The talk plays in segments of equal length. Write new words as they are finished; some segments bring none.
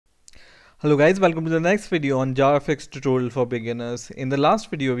Hello guys, welcome to the next video on JavaFx tutorial for beginners. In the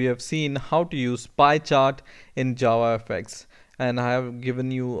last video we have seen how to use PieChart in JavaFx, and I have given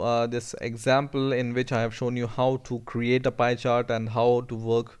you this example in which I have shown you how to create a pie chart and how to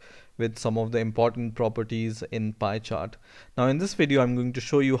work with some of the important properties in PieChart. Now in this video I'm going to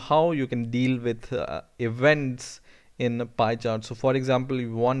show you how you can deal with events in PieChart. So for example,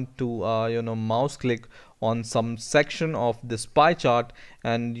 you want to mouse click on some section of this pie chart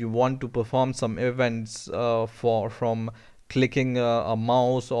and you want to perform some events from clicking a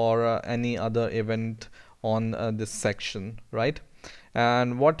mouse or any other event on this section, right?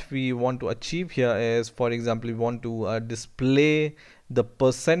 And what we want to achieve here is, for example, we want to display the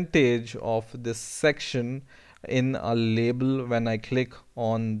percentage of this section in a label when I click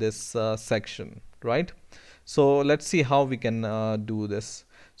on this section, right? So let's see how we can do this.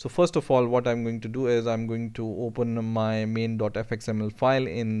 So first of all, what I'm going to do is I'm going to open my main.fxml file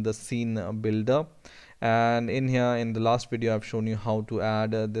in the scene builder, and in here in the last video I've shown you how to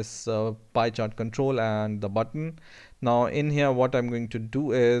add this pie chart control and the button. Now in here what I'm going to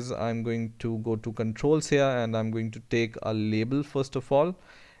do is I'm going to go to controls here and I'm going to take a label first of all,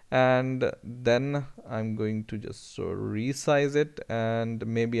 and then I'm going to just resize it, and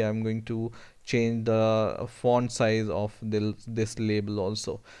maybe I'm going to change the font size of this label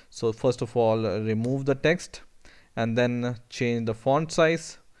also. So first of all, remove the text and then change the font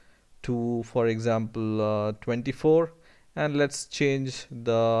size to, for example, 24, and let's change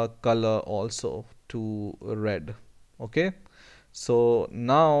the color also to red. Okay, so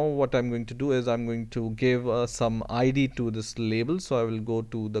now what I'm going to do is I'm going to give some ID to this label. So I will go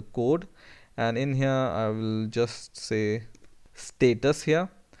to the code, and in here I will just say status here,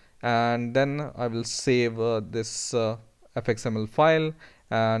 and then I will save this fxml file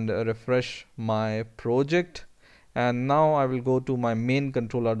and refresh my project. And now I will go to my main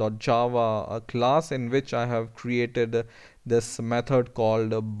controller.java class in which I have created this method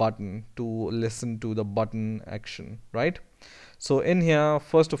called button to listen to the button action, right? So in here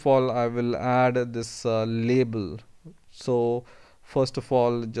first of all I will add this label. So first of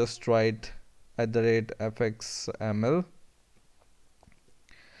all just write @fxml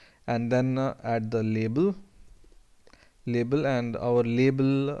and then add the label, and our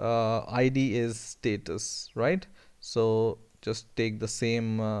label ID is status, right? So just take the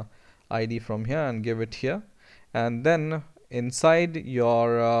same ID from here and give it here, and then inside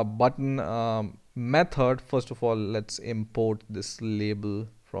your button method, first of all let's import this label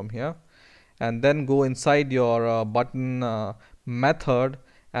from here, and then go inside your button method,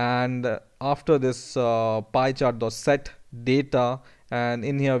 and after this PieChart.set data, and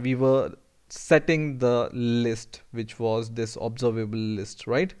in here we were setting the list, which was this observable list,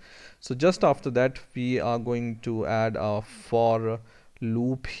 right? So just after that we are going to add a for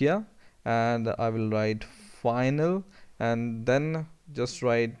loop here, and I will write final, and then just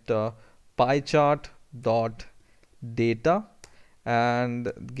write PieChart.data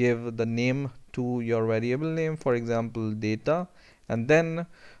and give the name to your variable name, for example data, and then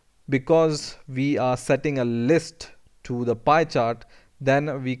because we are setting a list to the pie chart,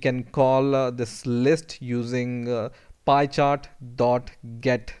 then we can call this list using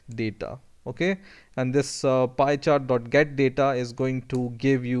PieChart.getData. okay, and this PieChart.getData is going to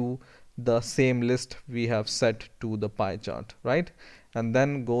give you the same list we have set to the pie chart, right? And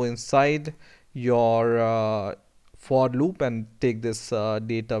then go inside your for loop and take this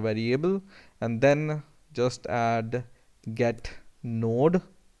data variable, and then just add get node,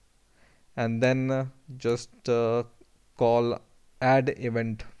 and then just call add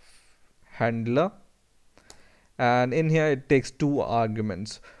event handler, and in here it takes two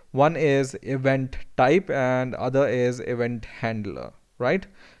arguments. One is event type and other is event handler, right?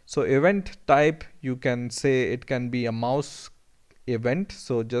 So event type, you can say it can be a mouse event,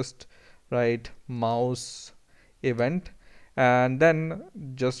 so just write mouse event, and then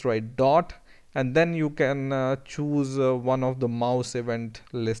just write dot, and then you can choose one of the mouse event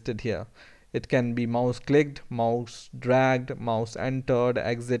listed here. It can be mouse clicked, mouse dragged, mouse entered,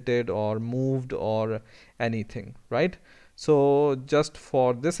 exited, or moved, or anything, right? So just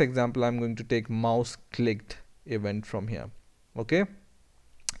for this example I'm going to take mouse clicked event from here. Okay,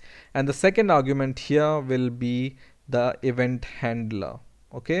 and the second argument here will be the event handler.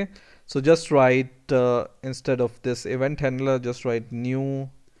 Okay, so just write instead of this event handler, just write new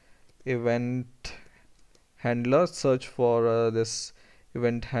event handler, search for this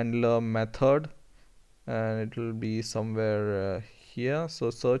event handler method, and it will be somewhere here, so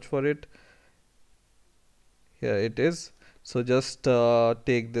search for it. Here it is. So just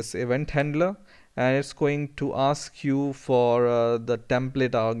take this event handler and it's going to ask you for the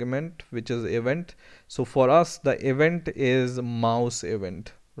template argument, which is event. So for us the event is mouse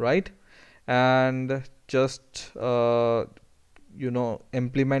event, right? And just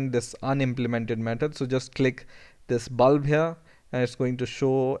implement this unimplemented method. So just click this bulb here and it's going to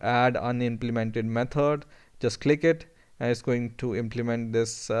show add unimplemented method. Just click it and it's going to implement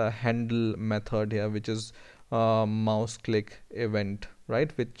this handle method here, which is mouse click event,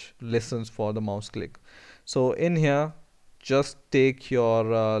 right, which listens for the mouse click. So in here just take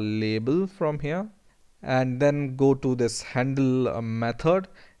your label from here and then go to this handle method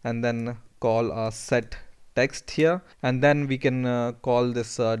and then call a set text here, and then we can call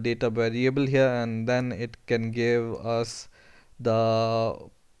this data variable here, and then it can give us the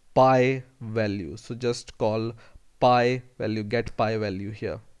pi value. So just call pi value, get pi value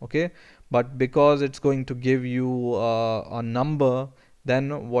here, okay? But because it's going to give you a number,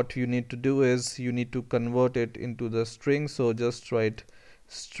 then what you need to do is you need to convert it into the string. So just write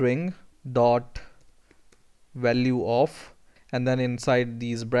string dot value of, and then inside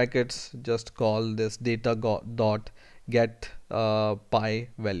these brackets just call this data dot get pi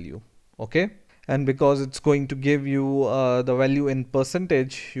value, okay? And because it's going to give you the value in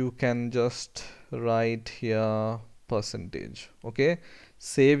percentage, you can just write here percentage, okay?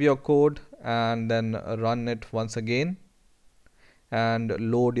 Save your code and then run it once again and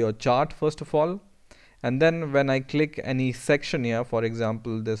load your chart first of all. And then when I click any section here, for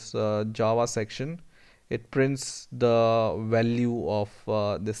example this Java section, it prints the value of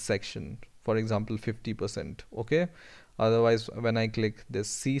this section, for example 50%, okay? Otherwise when I click this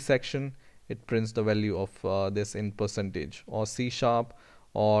C section, it prints the value of this in percentage, or C#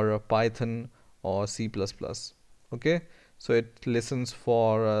 or Python or C++, okay? So it listens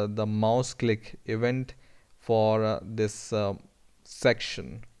for the mouse click event for this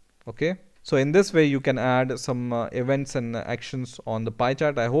section, okay? So in this way you can add some events and actions on the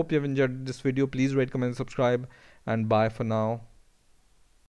PieChart. I hope you have enjoyed this video. Please rate, comment, subscribe, and bye for now.